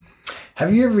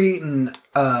Have you ever eaten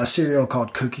a cereal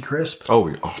called Cookie Crisp?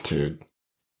 Oh, dude.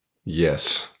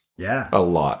 Yes. Yeah. A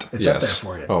lot. It's yes. up there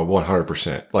for you. Oh,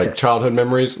 100%. Like childhood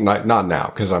memories, not now,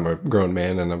 because I'm a grown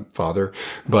man and a father,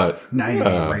 but... Now you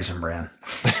eat Raisin Bran.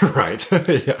 Right.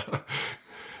 Yeah.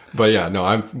 But yeah, no,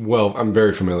 I'm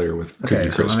very familiar with Cookie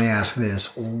Crisp. So let me ask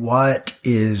this. What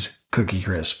is Cookie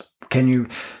Crisp? Can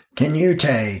you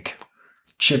take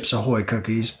Chips Ahoy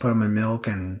cookies, put them in milk,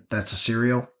 and that's a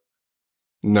cereal?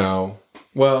 No.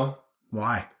 Well...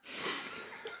 Why?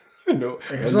 I know.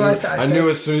 Here's what I said. I knew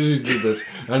as soon as you did this,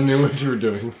 I knew what you were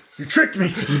doing. You tricked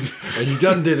me. And you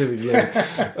done did it again.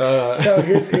 So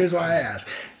here's why I asked.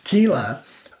 Keela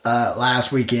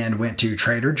last weekend went to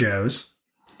Trader Joe's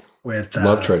with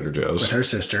Love Trader Joe's with her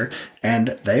sister, and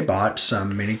they bought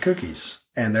some mini cookies.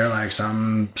 And they're like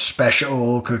some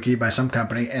special cookie by some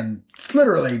company, and it's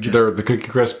literally just they're the Cookie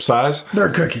Crisp size. They're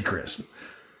Cookie Crisp.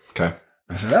 Okay.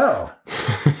 I said, "Oh,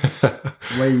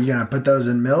 what are you gonna put those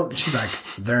in milk?" She's like,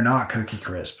 "They're not Cookie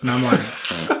Crisp," and I'm like,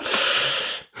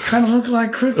 "Kind of look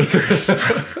like Cookie Crisp."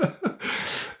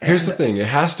 Here's the thing: it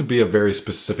has to be a very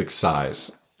specific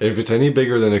size. If it's any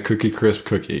bigger than a Cookie Crisp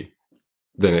cookie,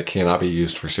 then it cannot be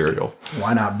used for cereal.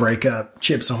 Why not break up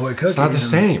Chips Ahoy cookies? It's not the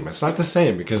same. It's not the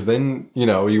same because then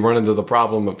you run into the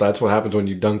problem of that's what happens when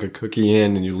you dunk a cookie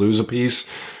in and you lose a piece.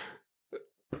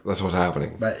 That's what's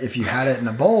happening. But if you had it in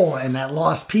a bowl and that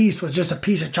lost piece was just a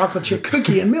piece of chocolate chip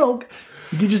cookie and milk,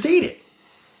 you could just eat it.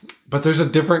 But there's a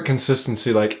different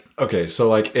consistency. Like, okay, so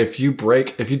like if you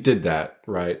did that,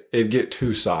 right, it'd get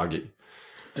too soggy.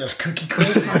 Does Cookie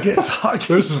Crisp not get soggy?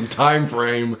 There's some time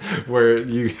frame where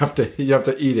you have to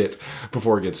eat it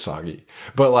before it gets soggy.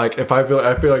 But like if I feel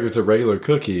like it's a regular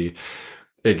cookie,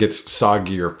 it gets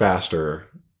soggier faster.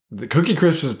 The Cookie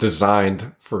Crisp is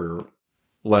designed for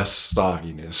less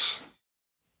sogginess.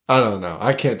 I don't know.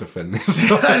 I can't defend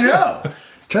this. I know.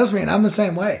 Trust me, and I'm the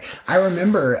same way. I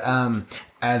remember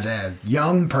as a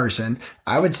young person,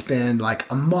 I would spend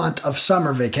like a month of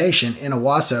summer vacation in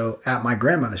Owasso at my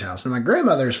grandmother's house. And my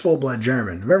grandmother is full-blood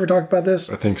German. Have you ever talked about this?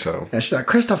 I think so. And she's like,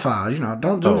 Christopher,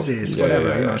 don't do this,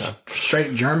 whatever.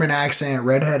 Straight German accent,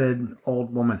 redheaded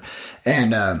old woman.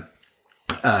 And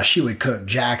she would cook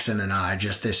Jackson and I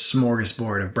just this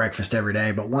smorgasbord of breakfast every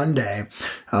day. But one day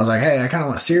I was like, hey, I kind of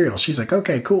want cereal. She's like,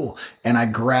 okay, cool. And I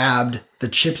grabbed the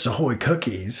Chips Ahoy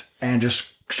cookies and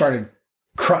just started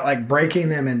breaking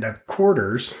them into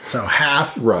quarters. So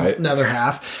half, right, another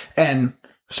half, and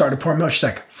started pouring milk. She's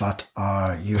like, what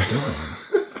are you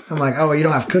doing? I'm like, oh, well, you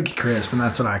don't have Cookie Crisp. And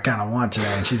that's what I kind of want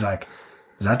today. And she's like,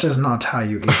 is that just not how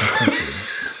you eat a cookie?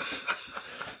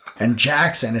 And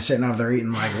Jackson is sitting over there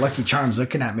eating like Lucky Charms,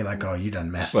 looking at me like, oh, you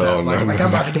done messed up. I'm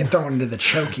about to get thrown into the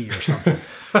chokey or something.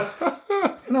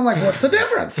 And I'm like, what's the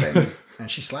difference? And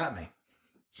she slapped me.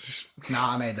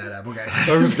 I made that up. Okay.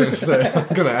 I was going to say, I'm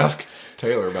going to ask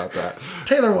Taylor about that.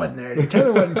 Taylor wasn't there, dude.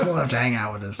 Taylor wasn't cool enough to hang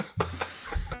out with us.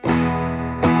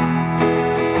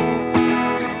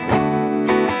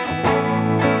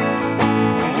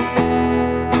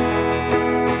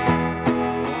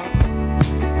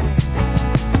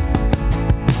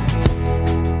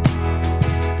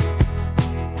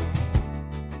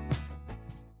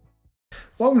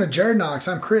 Welcome to Jared Knox.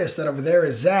 I'm Chris. That over there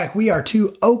is Zach. We are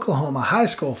two Oklahoma high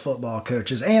school football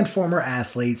coaches and former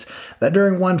athletes that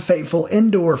during one fateful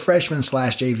indoor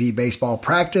freshman/JV baseball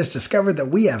practice discovered that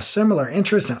we have similar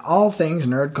interests in all things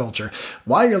nerd culture.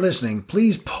 While you're listening,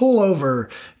 please pull over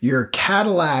your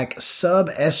Cadillac sub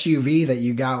SUV that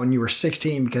you got when you were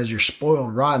 16 because you're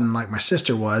spoiled rotten like my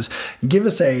sister was. Give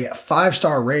us a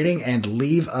 5-star rating and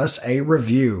leave us a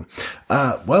review.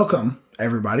 Welcome,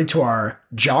 everybody, to our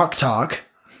Jock Talk.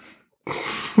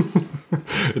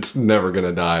 It's never going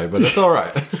to die, but it's all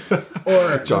right.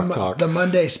 Or Jock Talk. The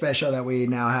Monday special that we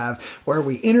now have where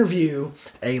we interview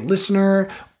a listener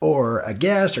or a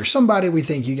guest or somebody we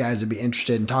think you guys would be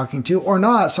interested in talking to or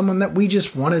not, someone that we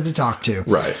just wanted to talk to.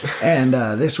 Right. And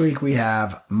this week we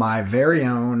have my very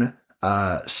own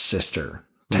sister,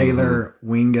 Taylor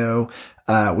Wingo.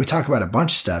 We talk about a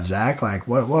bunch of stuff, Zach. Like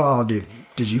what all did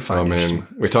you find interesting?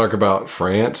 We talk about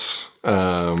France.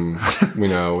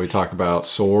 We talk about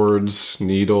swords,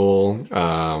 needle,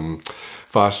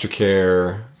 foster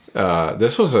care.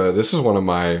 This is one of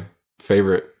my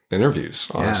favorite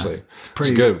interviews, honestly. Yeah, it's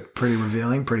pretty good, pretty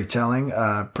revealing, pretty telling,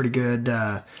 pretty good.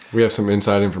 We have some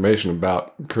inside information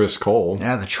about Chris Cole.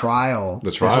 Yeah, the trial.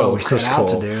 That's what we Chris set out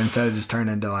Cole. to do instead of just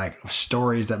turning into like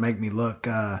stories that make me look.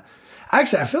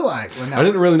 Actually, I feel like I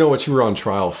didn't really know what you were on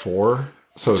trial for.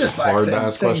 So it's hard to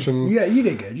ask questions? Yeah, you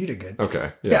did good.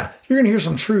 Okay. Yeah. You're going to hear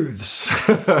some truths.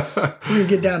 We're going to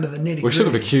get down to the nitty gritty. We should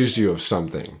have accused you of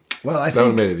something. Well, I think that would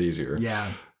have made it easier.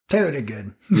 Yeah. Taylor did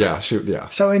good. Yeah,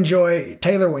 So enjoy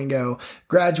Taylor Wingo,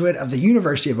 graduate of the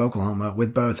University of Oklahoma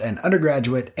with both an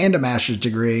undergraduate and a master's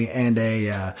degree and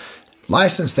a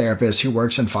licensed therapist who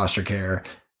works in foster care.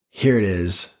 Here it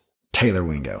is, Taylor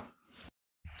Wingo.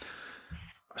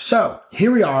 So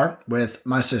here we are with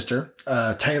my sister,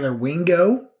 Taylor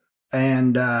Wingo.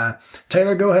 And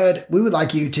Taylor, go ahead. We would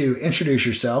like you to introduce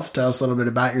yourself. Tell us a little bit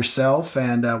about yourself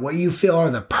and what you feel are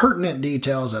the pertinent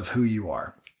details of who you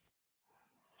are.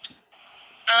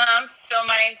 So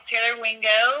my name's Taylor Wingo.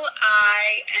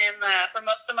 I am, for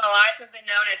most of my life, have been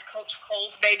known as Coach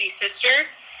Cole's baby sister.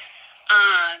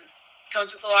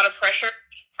 Comes with a lot of pressure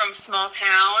from small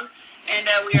town, and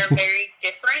we are very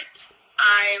different.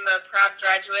 I'm a proud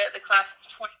graduate of the class of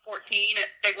 2014 at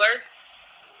Stigler.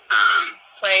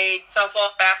 Played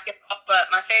softball, basketball, but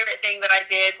my favorite thing that I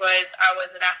did was I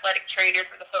was an athletic trainer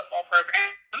for the football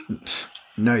program.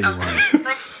 No, you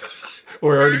weren't.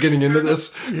 We're already getting into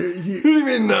this. You don't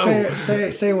even know.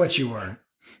 Say what you were.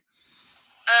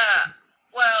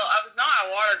 Well, I was not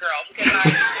a water girl because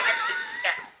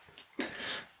I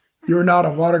You were not a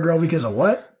water girl because of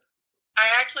what? I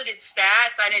actually did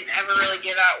stats. I didn't ever really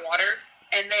give out water.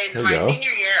 And then my senior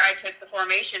year, I took the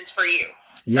formations for you.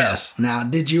 Yes. So, now,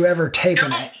 did you ever tape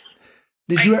an ankle?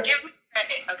 Did you? Give me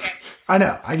credit, okay? I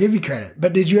know. I give you credit.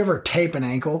 But did you ever tape an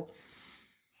ankle?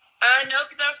 No,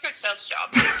 because that was Coach Self's job.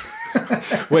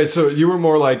 Wait, so you were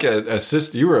more like an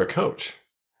assistant? You were a coach?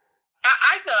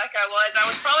 I feel like I was. I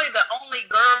was probably the only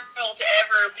girl to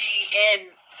ever be in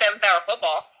 7th hour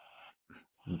football.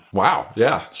 Wow,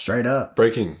 yeah. Straight up.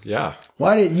 Breaking, yeah.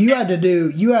 Why did you had to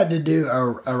do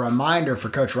a reminder for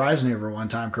Coach Reisenhuber one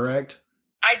time, correct?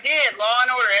 I did. Law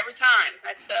and order every time.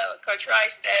 That's what Coach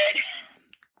Rice said.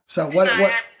 So what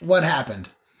happened?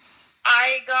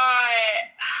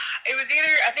 It was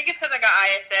either, I think it's because I got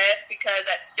ISS, because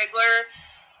at Stigler,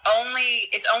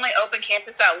 it's only open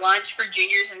campus at lunch for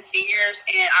juniors and seniors,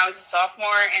 and I was a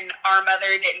sophomore, and our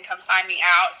mother didn't come sign me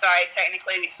out, so I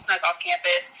technically snuck off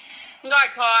campus and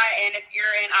got caught, and if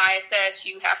you're in ISS,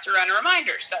 you have to run a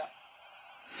reminder,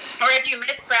 or if you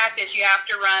miss practice, you have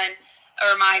to run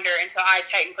a reminder, and so I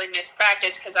technically missed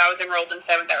practice because I was enrolled in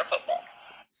 7th hour football.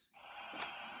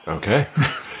 Okay.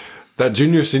 That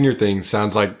junior-senior thing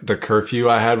sounds like the curfew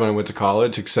I had when I went to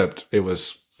college, except it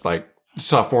was like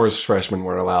sophomores, freshmen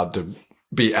weren't allowed to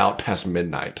be out past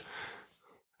midnight.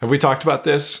 Have we talked about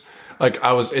this? Like,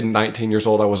 I was 19 years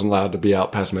old. I wasn't allowed to be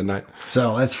out past midnight.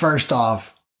 So let's first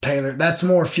off, Taylor, that's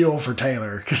more fuel for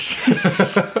Taylor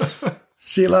because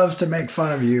she loves to make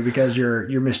fun of you because you're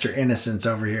Mr. Innocence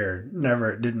over here.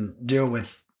 Never didn't deal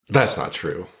with. That's not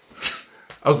true.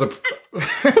 I was had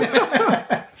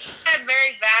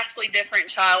very vastly different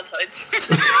childhoods.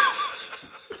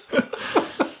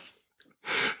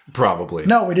 Probably.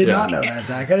 No, we did not know that,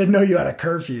 Zach. I didn't know you had a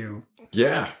curfew.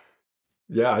 Yeah.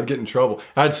 Yeah, I'd get in trouble.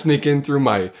 I'd sneak in through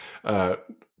my,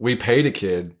 we paid a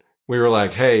kid. We were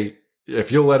like, hey,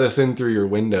 if you'll let us in through your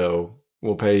window,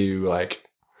 we'll pay you like,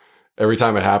 every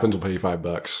time it happens, we'll pay you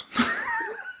 $5. So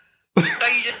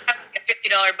you just have a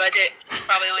 $50 budget,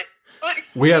 probably only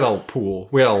twice. We had a pool.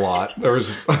 We had a lot. There was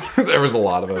a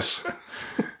lot of us.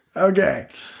 Okay.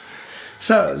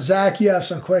 So, Zach, you have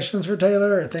some questions for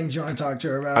Taylor or things you want to talk to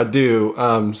her about? I do.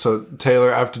 So,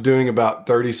 Taylor, after doing about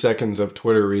 30 seconds of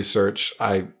Twitter research,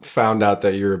 I found out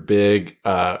that you're a big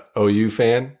OU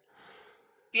fan.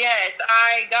 Yes,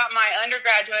 I got my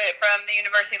undergraduate from the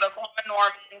University of Oklahoma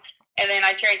Norman, and then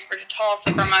I transferred to Tulsa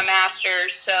for my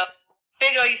master's. So,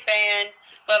 big OU fan,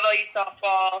 love OU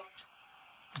softball.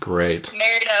 Great.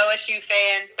 Married an OSU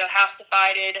fan, so house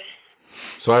divided.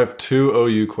 So, I have two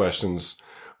OU questions.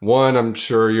 One, I'm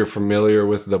sure you're familiar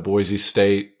with the Boise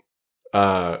State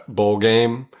bowl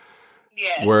game.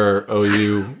 Yes. Where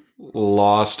OU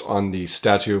lost on the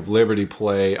Statue of Liberty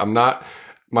play.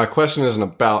 My question isn't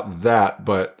about that,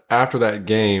 but after that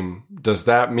game, does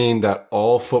that mean that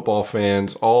all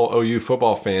OU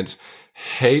football fans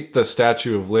hate the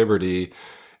Statue of Liberty?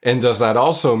 And does that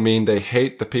also mean they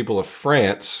hate the people of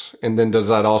France? And then does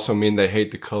that also mean they hate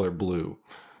the color blue?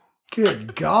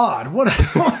 Good God. What?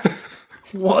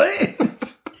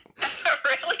 That's a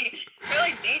really,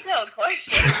 really detailed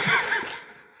question.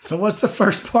 So what's the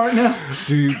first part now?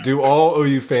 Do all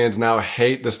OU fans now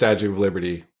hate the Statue of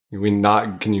Liberty?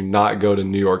 Can you not go to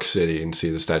New York City and see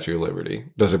the Statue of Liberty?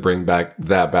 Does it bring back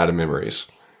that bad of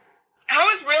memories? I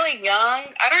was really young.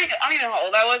 I don't even know how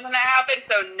old I was when that happened,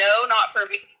 so no, not for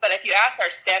me. But if you asked our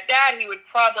stepdad, he would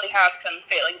probably have some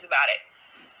feelings about it.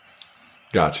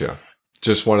 Gotcha.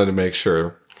 Just wanted to make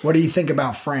sure. What do you think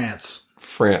about France?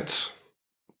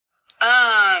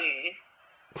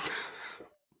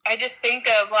 I just think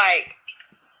of like,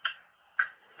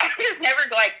 I just never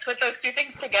like put those two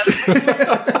things together.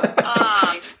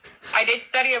 I did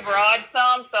study abroad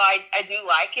some, so I do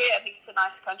like it. I think it's a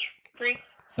nice country.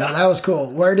 So. No, that was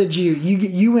cool. Where did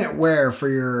you went where for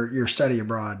your study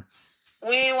abroad?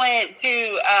 We went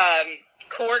to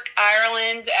Cork,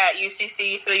 Ireland at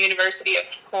UCC, so the University of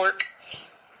Cork.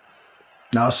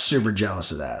 No, I was super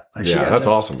jealous of that. Like, yeah, that's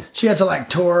awesome. She got to like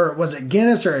tour. Was it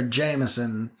Guinness or a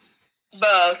Jameson?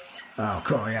 Both. Oh,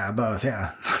 cool. Yeah, both.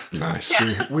 Yeah. Nice.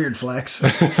 Weird flex.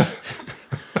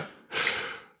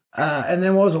 And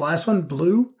then what was the last one?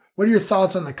 Blue? What are your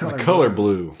thoughts on the color? The color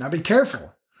blue. Now be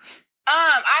careful.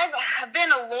 I've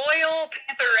been a loyal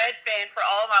Panther Red fan for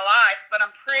all of my life, but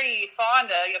I'm pretty fond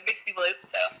of Bixby Blue,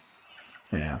 so.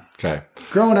 Yeah. Okay.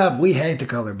 Growing up, we hate the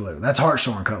color blue. That's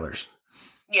Hartshorn colors.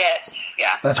 Yes,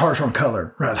 yeah. That's Hartshorn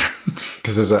color, rather.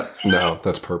 Because no,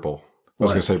 that's purple. I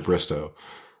was going to say Bristow.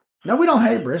 No, we don't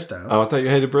hate Bristow. Oh, I thought you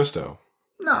hated Bristow.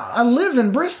 No, I live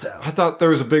in Bristow. I thought there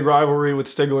was a big rivalry with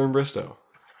Stigler and Bristow.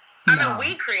 I mean,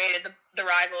 we created the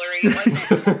rivalry. It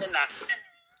wasn't that.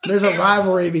 There's a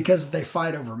rivalry because they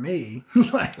fight over me.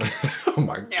 Like, oh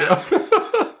my God.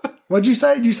 What'd you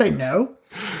say? Did you say no?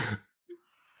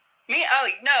 Me? Oh,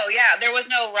 no, yeah. There was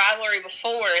no rivalry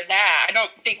before that. I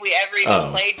don't think we ever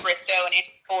even played Bristow in any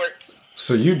sports.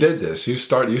 So you did this. You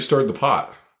stirred the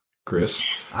pot, Chris.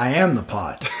 I am the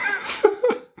pot.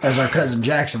 As our cousin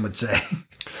Jackson would say.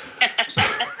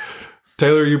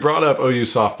 Taylor, you brought up OU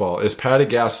softball. Is Patty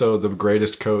Gasso the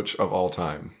greatest coach of all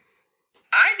time?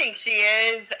 I think she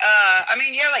is. I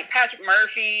mean, yeah, like Patrick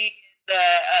Murphy,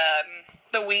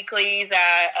 the Weekleys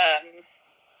at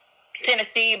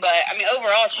Tennessee, but I mean,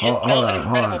 overall, she just built an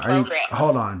incredible program.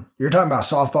 Hold on. You're talking about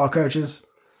softball coaches?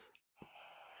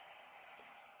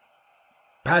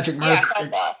 Patrick Murphy? Yeah,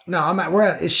 softball. No,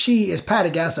 is Patty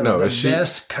Gasso the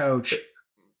best coach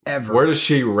ever? Where does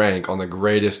she rank on the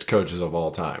greatest coaches of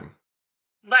all time?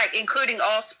 Like, including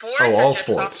all sports? Oh, all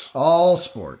sports. All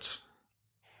sports.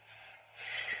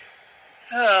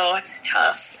 Oh, that's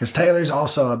tough. Because Taylor's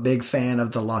also a big fan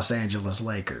of the Los Angeles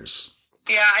Lakers.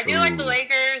 Yeah, I do like the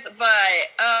Lakers, but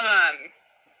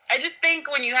I just think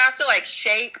when you have to like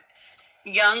shape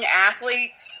young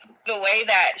athletes the way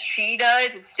that she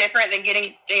does, it's different than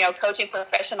getting coaching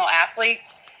professional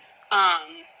athletes.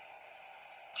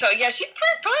 So yeah, she's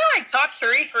probably like top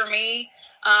 3 for me.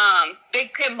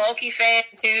 Big Tim Mulkey fan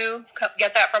too.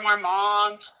 Get that from our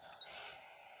mom.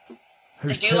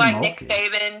 Who's I do Tim like Mulkey? Nick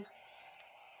Saban.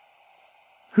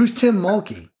 Who's Tim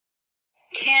Mulkey?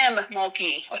 Kim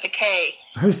Mulkey with a K.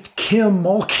 Who's Kim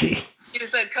Mulkey? She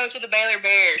was the coach of the Baylor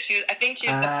Bears. I think she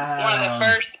was one of the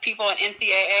first people in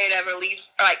NCAA to ever leave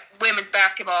women's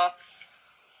basketball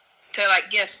to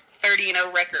get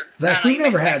 30-0 record. Zach, we've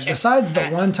never had, besides the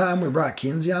one time we brought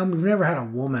Kinsey on, we've never had a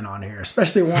woman on here,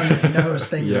 especially one that knows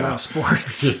things about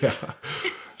sports. Yeah.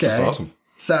 Okay. That's awesome.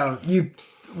 So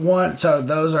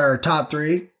those are top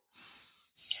 3?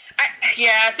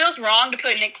 Yeah, it feels wrong to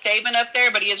put Nick Saban up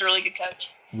there, but he is a really good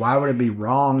coach. Why would it be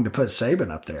wrong to put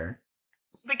Saban up there?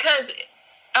 Because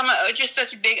I'm just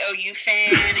such a big OU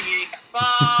fan, and you got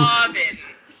Bob, and...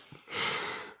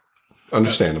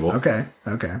 Understandable. Okay.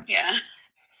 Yeah.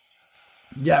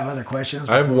 You have other questions?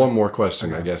 I have one more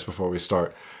question, I guess, before we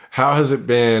start. How has it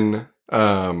been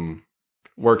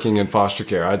working in foster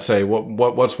care? I'd say,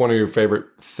 what's one of your favorite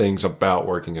things about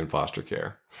working in foster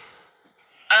care?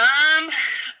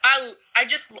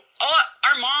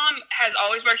 Our mom has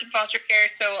always worked in foster care,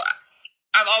 so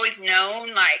I've always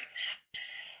known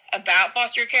about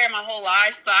foster care my whole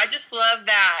life, but I just love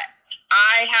that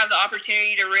I have the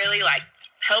opportunity to really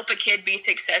help a kid be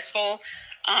successful.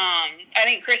 I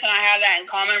think Chris and I have that in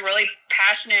common. We're really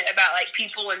passionate about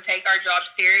people and take our job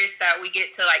serious, that we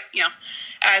get to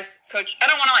as coach. I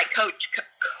don't want to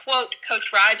quote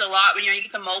Coach Rise a lot, but you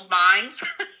get to mold minds.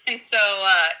 And so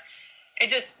it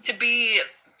just to be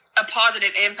a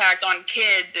positive impact on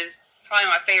kids is probably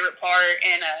my favorite part,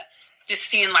 and just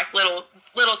seeing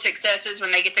little successes when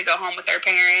they get to go home with their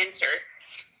parents or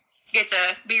get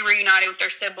to be reunited with their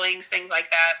siblings, things like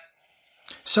that.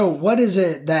 So what is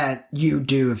it that you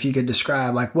do, if you could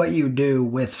describe what you do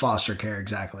with foster care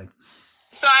exactly?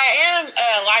 So I am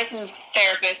a licensed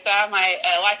therapist. So I have my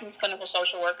licensed clinical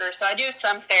social worker. So I do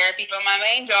some therapy, but my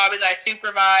main job is I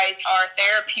supervise our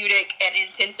therapeutic and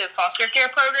intensive foster care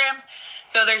programs.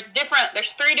 So there's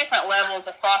 3 different levels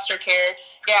of foster care.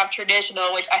 You have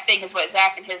traditional, which I think is what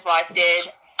Zach and his wife did.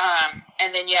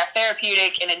 And then you have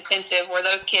therapeutic and intensive, where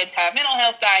those kids have mental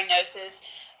health diagnosis,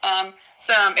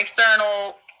 some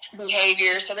external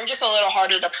behaviors. So they're just a little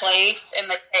harder to place, and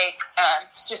they take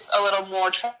just a little more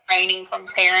training from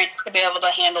parents to be able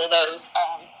to handle those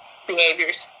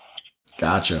behaviors.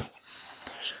 Gotcha.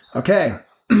 Okay.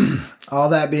 All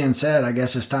that being said, I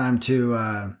guess it's time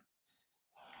to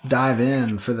dive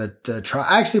in for the trial.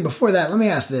 Actually, before that, let me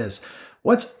ask this.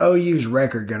 What's OU's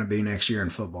record going to be next year in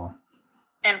football?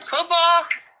 In football?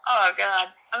 Oh, God.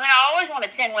 I mean, I always want a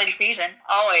 10-win season.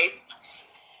 Always.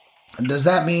 Does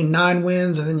that mean 9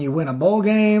 wins and then you win a bowl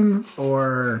game,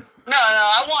 or? No.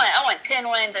 I want 10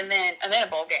 wins and then a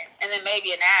bowl game, and then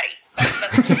maybe a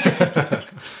natty.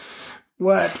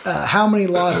 What? How many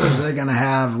losses are they going to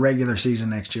have regular season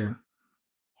next year?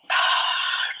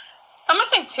 I'm going to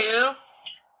say 2.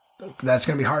 That's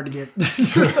going to be hard to get.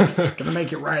 It's going to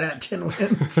make it right at 10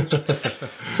 wins.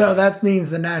 So that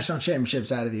means the national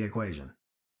championship's out of the equation.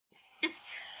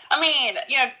 I mean,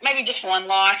 maybe just 1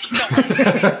 loss.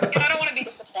 I don't want to be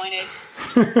disappointed.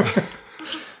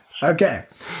 Okay.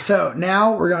 So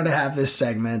now we're going to have this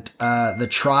segment, the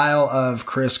trial of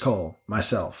Chris Cole,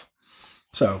 myself.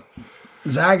 So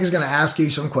Zach is going to ask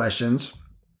you some questions.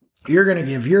 You're going to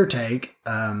give your take.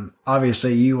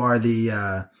 Obviously, you are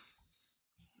the...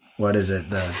 what is it?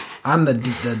 I'm the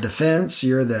defense.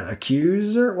 You're the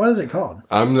accuser. What is it called?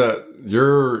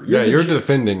 You're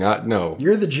defending. No.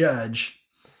 You're the judge.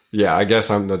 Yeah, I guess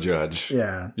I'm the judge.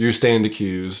 Yeah. You stand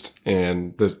accused,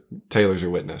 and Taylor's your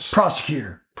witness.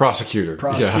 Prosecutor Yeah. /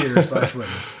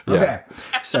 witness. Yeah. Okay.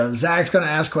 So Zach's going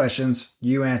to ask questions.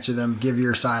 You answer them. Give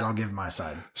your side. I'll give my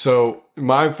side. So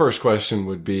my first question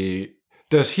would be,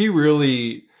 does he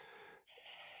really...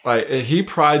 he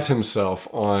prides himself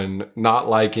on not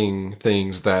liking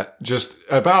things that just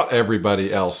about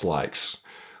everybody else likes.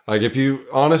 Like, he's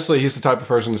the type of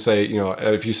person to say,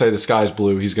 if you say the sky's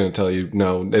blue, he's going to tell you,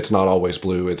 no, it's not always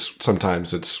blue.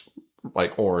 Sometimes it's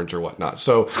like orange or whatnot.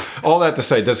 So all that to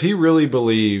say, does he really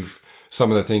believe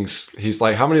some of the things he's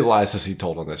like? How many lies has he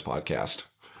told on this podcast?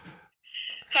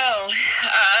 Oh,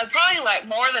 probably like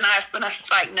more than I've been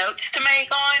like notes to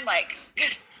make on.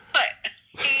 But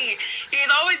he's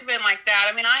always been like that.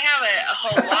 I mean, I have a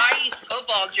Hawaii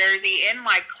football jersey in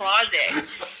my closet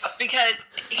because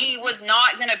he was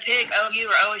not going to pick OU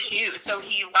or OSU, so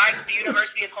he liked the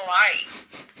University of Hawaii.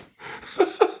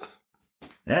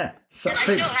 Yeah. So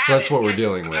that's what we're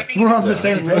dealing with. We're on the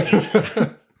same page.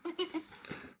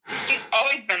 He's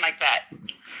always been like that.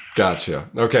 Gotcha.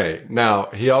 Okay. Now,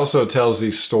 he also tells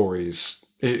these stories.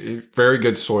 Very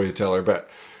good storyteller, but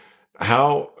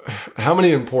how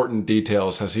many important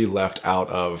details has he left out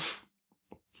of,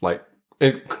 like,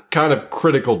 kind of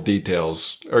critical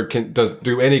details, or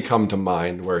do any come to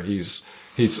mind where he's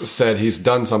said he's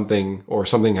done something or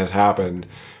something has happened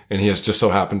and he has just so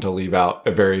happened to leave out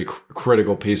a very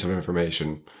critical piece of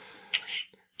information?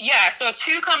 Yeah, so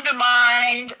 2 come to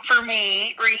mind for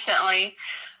me recently.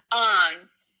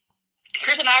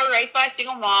 Chris and I were raised by a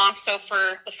single mom, so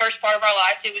for the first part of our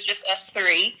lives, it was just us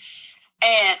 3.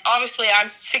 And obviously, I'm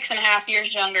 6.5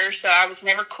 years younger, so I was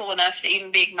never cool enough to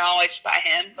even be acknowledged by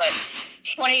him. But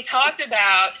when he talked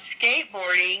about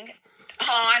skateboarding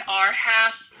on our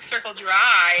half-circle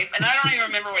drive, and I don't even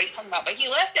remember what he's talking about, but he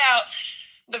left out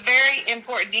the very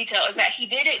important detail is that he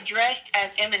did it dressed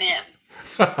as Eminem.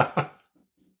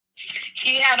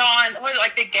 He had on,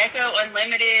 the Gecko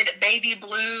Unlimited baby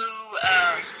blue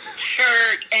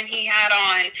shirt, and he had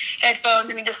on headphones,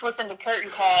 and he just listened to Curtain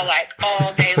Call,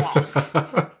 all day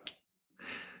long.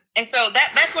 And so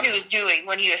that's what he was doing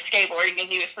when he was skateboarding, is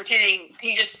he was pretending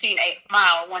he just seen 8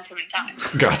 Mile one too many times.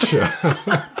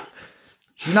 Gotcha.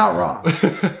 She's not wrong.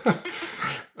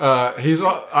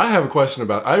 I have a question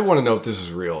about, I want to know if this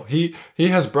is real. He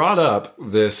has brought up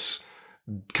this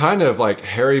kind of like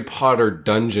Harry Potter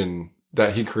dungeon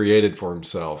that he created for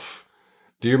himself.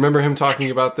 Do you remember him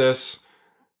talking about this?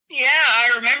 Yeah,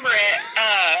 I remember it.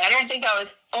 I don't think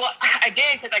I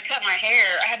did because I cut my hair.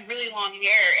 I had really long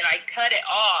hair, and I cut it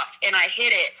off, and I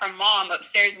hid it from Mom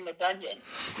upstairs in the dungeon.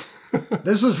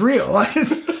 This was real. Yeah,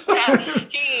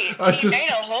 he made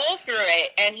a hole through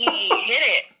it, and he hid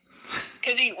it.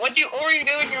 Because what were you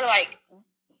doing? You were like,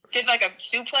 did like a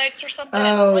suplex or something?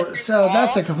 Oh, so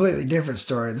that's a completely different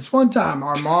story. This one time,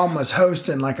 our mom was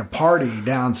hosting like a party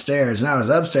downstairs, and I was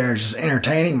upstairs just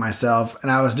entertaining myself,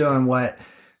 and I was doing what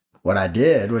I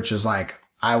did, which was like,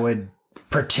 I would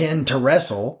pretend to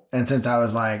wrestle. And since I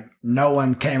was like, no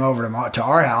one came over to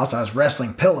our house, I was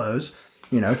wrestling pillows,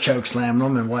 choke slamming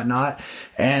them and whatnot.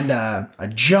 And I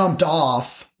jumped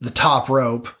off the top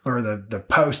rope or the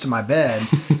post of my bed.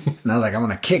 And I was like, I'm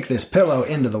going to kick this pillow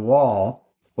into the wall.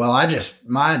 Well,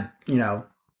 my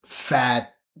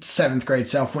fat 7th grade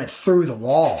self went through the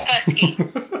wall.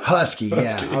 Husky,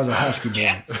 yeah. I was a husky boy.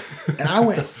 Yeah. And I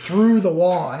went through the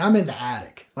wall, and I'm in the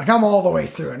attic. Like, I'm all the way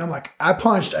through it. And I'm like, I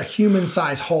punched a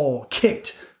human-sized hole,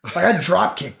 kicked. Like, I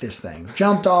drop kicked this thing.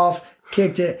 Jumped off,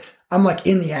 kicked it. I'm like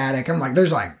in the attic. I'm like,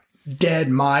 there's like dead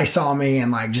mice on me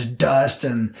and like just dust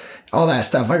and all that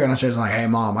stuff. I go downstairs and like, hey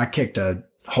mom, I kicked a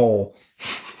hole.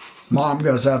 Mom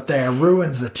goes up there,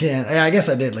 ruins the tent. Yeah, I guess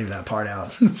I did leave that part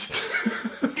out.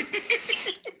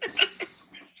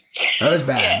 That was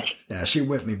bad. Yeah, she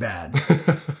whipped me bad.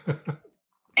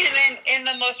 And then in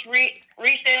the most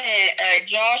recent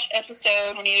Josh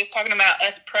episode, when he was talking about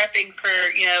us prepping for,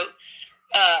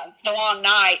 the long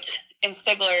night in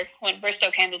Stigler when Bristow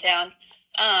came to town,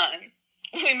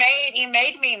 he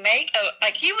made me make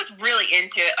he was really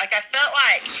into it. Like, I felt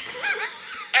like,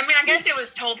 I mean, I guess it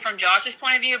was told from Josh's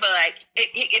point of view, but like,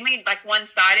 it made like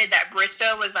one-sided that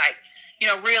Bristow was like,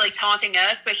 really taunting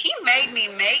us, but he made me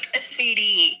make a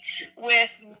CD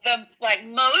with the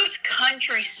most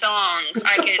country songs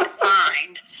I could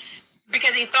find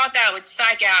because he thought that would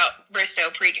psych out Bristow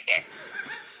pregame.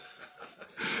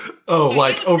 Oh, so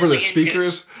like over really the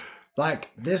speakers? Like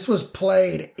this was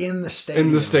played in the stadium.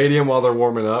 In the stadium while they're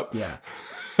warming up? Yeah.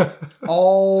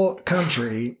 All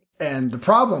country. And the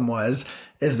problem is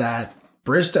that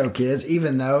Bristow kids,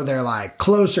 even though they're like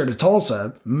closer to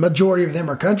Tulsa, majority of them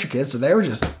are country kids, so they were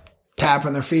just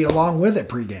tapping their feet along with it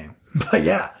pregame. But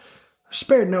yeah,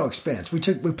 spared no expense. We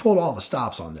pulled all the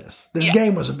stops on this. This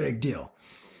game was a big deal.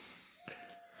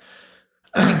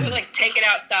 It was like Take It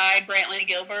Outside, Brantley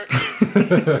Gilbert.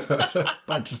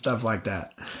 Bunch of stuff like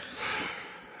that.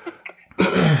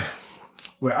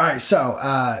 Well, all right, so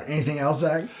anything else,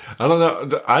 Zach? I don't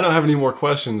know. I don't have any more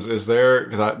questions. Is there,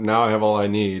 because now I have all I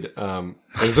need.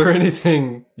 Is there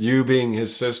anything, you being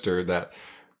his sister, that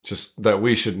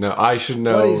we should know? I should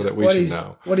know that we should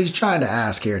know. What he's trying to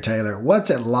ask here, Taylor, what's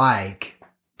it like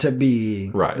to be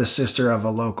the sister of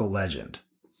a local legend?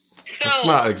 So it's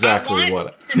not exactly I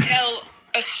want to tell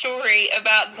a story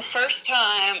about the first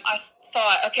time I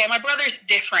thought, okay, my brother's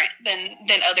different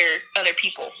than other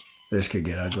people. This could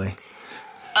get ugly.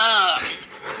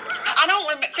 I don't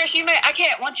remember, Chris,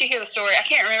 once you hear the story, I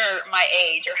can't remember my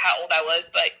age or how old I was,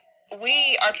 but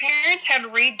our parents had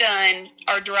redone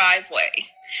our driveway.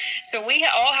 So we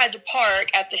all had to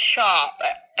park at the shop,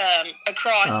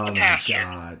 across the pasture. Oh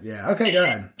my God. Yeah. Okay, go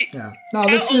ahead. Yeah. No,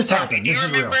 this happened. This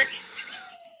is real.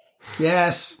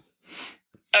 Yes.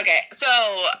 Okay. So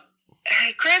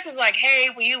Chris is like, hey,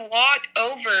 will you walk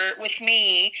over with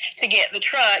me to get the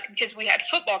truck? Because we had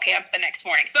football camp the next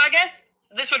morning. So I guess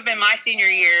this would have been my senior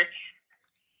year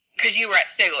because you were at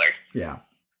Stigler. Yeah.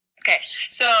 Okay.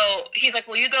 So he's like,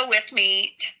 will you go with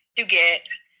me to get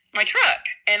my truck?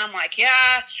 And I'm like,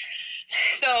 yeah.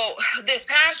 So this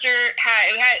pasture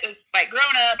it was like grown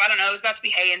up. I don't know. It was about to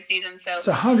be haying season. So it's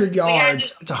 100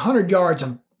 yards. It's 100 yards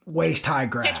of waist high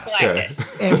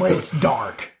grass. And when it's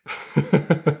dark.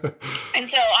 And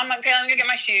so I'm like, okay, let me go get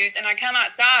my shoes. And I come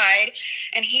outside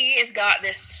and he has got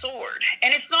this sword.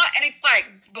 And it's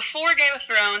like before Game of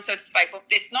Thrones, so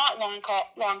it's not long claw,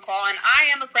 and I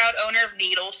am a proud owner of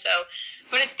Needle,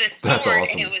 but it's this sword. That's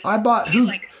awesome. And it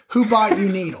was, who bought you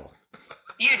Needle?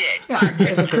 You did. Yeah,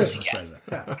 as a Christmas present.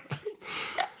 Yeah.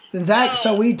 Then Zach,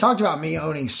 so we talked about me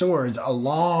owning swords a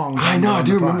long time ago. I know, I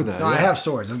do remember that. No, I have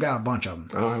swords. I've got a bunch of them.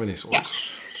 I don't have any swords. Yeah.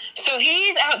 So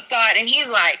he's outside and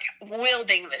he's like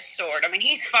wielding this sword. I mean,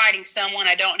 he's fighting someone,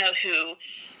 I don't know who.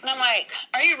 And I'm like,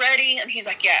 are you ready? And he's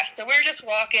like, yeah. So we're just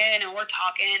walking and we're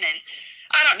talking and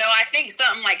I don't know. I think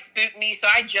something like spooked me. So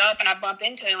I jump and I bump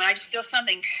into him and I just feel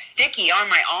something sticky on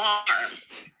my arm.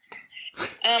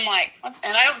 And I'm like,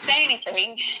 and I don't say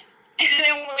anything. And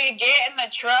then we get in the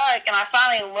truck and I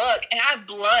finally look and I have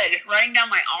blood running down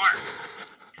my arm.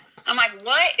 I'm like,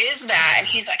 what is that? And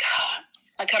he's like, oh.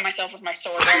 I cut myself with my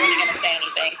sword. I wasn't going to say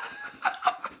anything.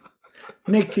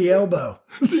 Nick the elbow.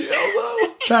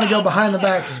 Trying to go behind the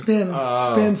back, spin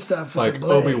stuff with like the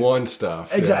blade. Obi-Wan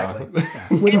stuff. Exactly. Yeah.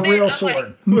 With a real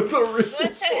sword. With a real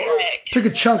what the heck? Took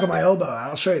a chunk of my elbow out.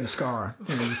 I'll show you the scar. In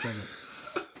just a second.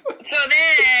 So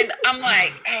then I'm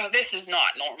like, oh, this is not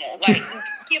normal. Like,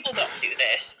 people don't do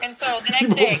this. And so the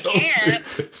next day at camp,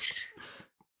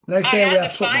 next day we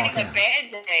have football find camp. a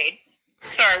Band-Aid.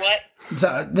 Sorry, what?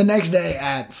 So the next day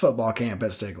at football camp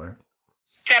at Stigler.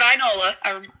 Ted Inola,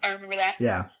 I remember that.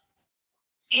 Yeah.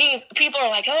 People are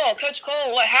like, oh, Coach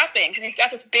Cole, what happened? Because he's got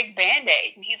this big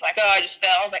Band-Aid. And he's like, oh, I just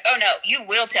fell. I was like, oh, no, you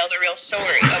will tell the real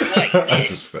story of what you did. I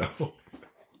just fell.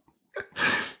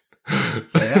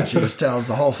 So yeah, she just tells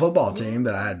the whole football team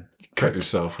that I cut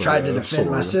yourself. Tried to defend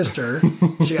my sister.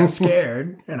 She got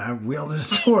scared, and I wielded a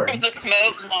sword. The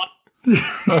smoke.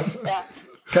 Yeah.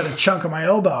 Cut a chunk of my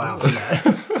elbow out for that.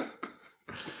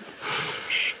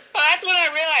 Well, that's when I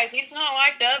realized he's not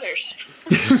like the others.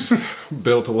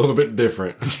 Built a little bit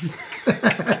different.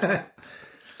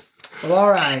 Well,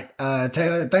 all right,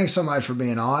 Taylor. Thanks so much for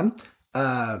being on.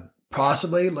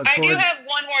 possibly look I forward. do have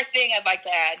one more thing I'd like to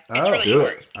add. It's Oh, really do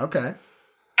short. it. Okay.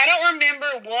 I don't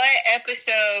remember what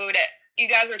episode you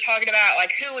guys were talking about,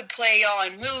 like who would play y'all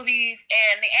in movies,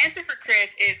 and the answer for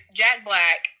Chris is Jack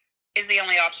Black is the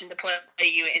only option to play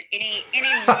you in any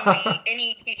movie,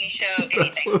 any TV show, anything.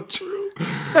 That's so true.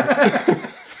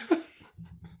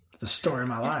 The story of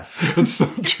my life. That's so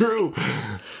true.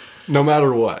 No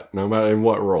matter what, no matter in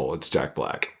what role, it's Jack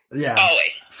Black. Yeah.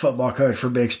 Always. Football coach for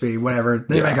Bixby, whatever.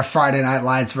 They Yeah. make a Friday Night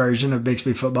Lights version of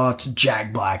Bixby football. It's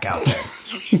Jack Black out there.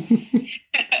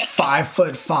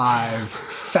 5'5",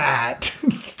 fat,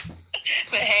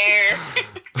 The hair.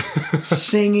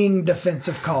 singing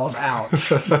defensive calls out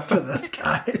to those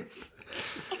guys.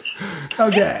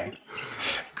 Okay.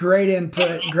 Great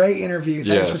input. Great interview.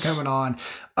 Thanks Yes. for coming on.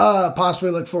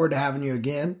 Possibly look forward to having you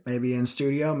again, maybe in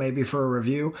studio, maybe for a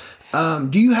review.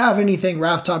 Do you have anything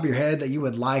right off the top of your head that you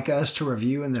would like us to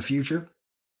review in the future?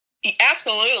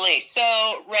 Absolutely.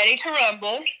 So, Ready to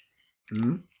Rumble.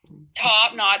 Mm-hmm.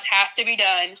 Top notch, has to be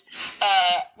done.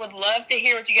 Would love to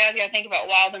hear what you guys got to think about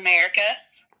Wild America.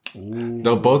 Ooh.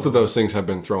 No, both of those things have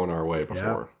been thrown our way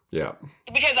before. Yeah.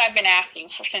 Because I've been asking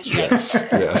for since you Yes.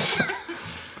 Yes.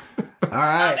 All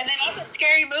right. And then also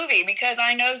Scary Movie, because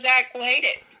I know Zach will hate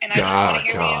it. And I just want to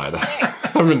hear what he has to say.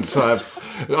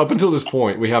 I've been up until this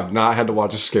point, we have not had to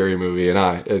watch a scary movie, and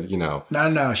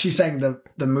No. She's saying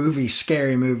the movie,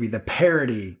 Scary Movie, the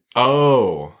parody.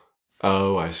 Oh,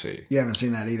 I see. You haven't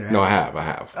seen that either, have No, you? I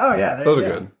have. Oh, yeah. there Those you are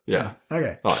go. good. Yeah.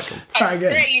 Okay. I like them. All right,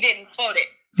 good. Great you didn't quote it.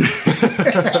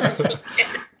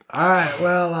 All right.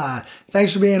 Well,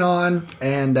 thanks for being on,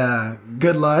 and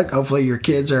good luck. Hopefully your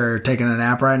kids are taking a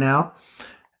nap right now.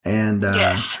 And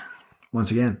Yes. once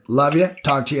again, love you.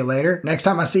 Talk to you later. Next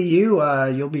time I see you,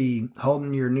 you'll be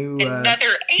holding your new Another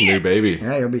New aunt. baby.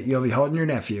 yeah, you'll be holding your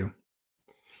nephew.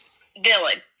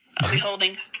 Dylan. I'll be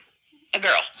holding a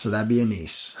girl. So that'd be a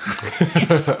niece.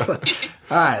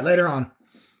 All right, later on.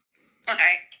 All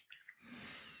right.